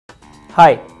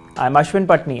Hi, I'm Ashwin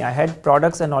Patni. I head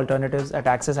products and alternatives at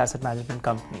Axis Asset Management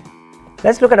Company.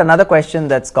 Let's look at another question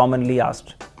that's commonly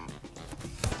asked.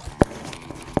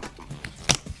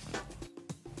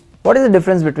 What is the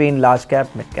difference between large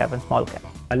cap, mid cap and small cap?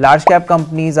 Large cap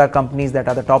companies are companies that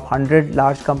are the top 100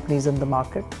 large companies in the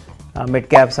market. Mid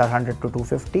caps are 100 to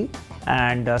 250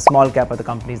 and small cap are the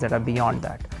companies that are beyond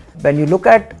that. When you look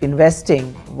at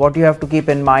investing, what you have to keep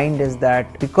in mind is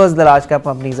that because the large cap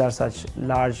companies are such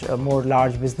large, more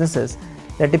large businesses,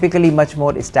 they're typically much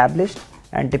more established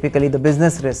and typically the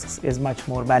business risks is much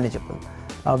more manageable.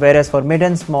 Whereas for mid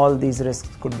and small, these risks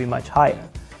could be much higher.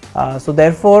 So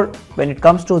therefore, when it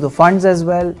comes to the funds as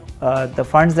well, the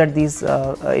funds that these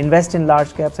invest in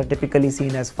large caps are typically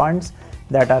seen as funds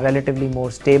that are relatively more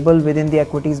stable within the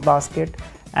equities basket,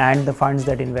 and the funds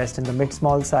that invest in the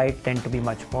mid-small side tend to be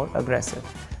much more aggressive.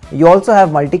 You also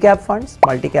have multi-cap funds.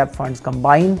 Multi-cap funds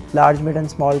combine large, mid and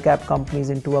small cap companies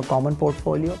into a common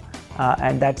portfolio,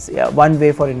 and that's one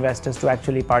way for investors to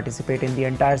actually participate in the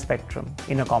entire spectrum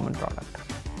in a common product.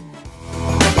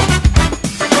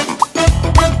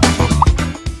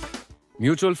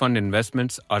 Mutual fund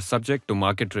investments are subject to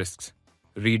market risks.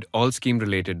 Read all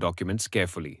scheme-related documents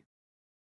carefully.